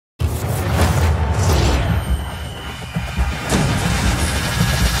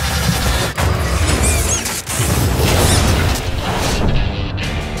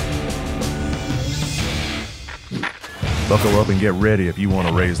Buckle up and get ready if you want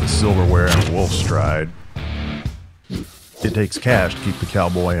to raise the silverware in Wolfstride. It takes cash to keep the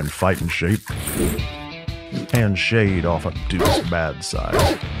cowboy in fighting shape, and shade off of Duke's bad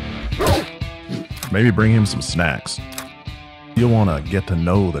side. Maybe bring him some snacks. You'll want to get to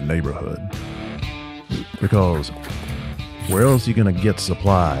know the neighborhood, because where else are you going to get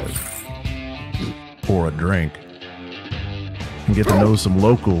supplies or a drink and get to know some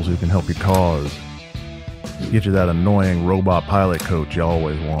locals who can help your cause, get you that annoying robot pilot coach you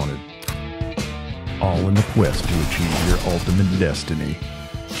always wanted, all in the quest to achieve your ultimate destiny.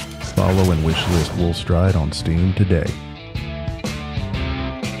 Follow and wishlist Wolfstride on Steam today.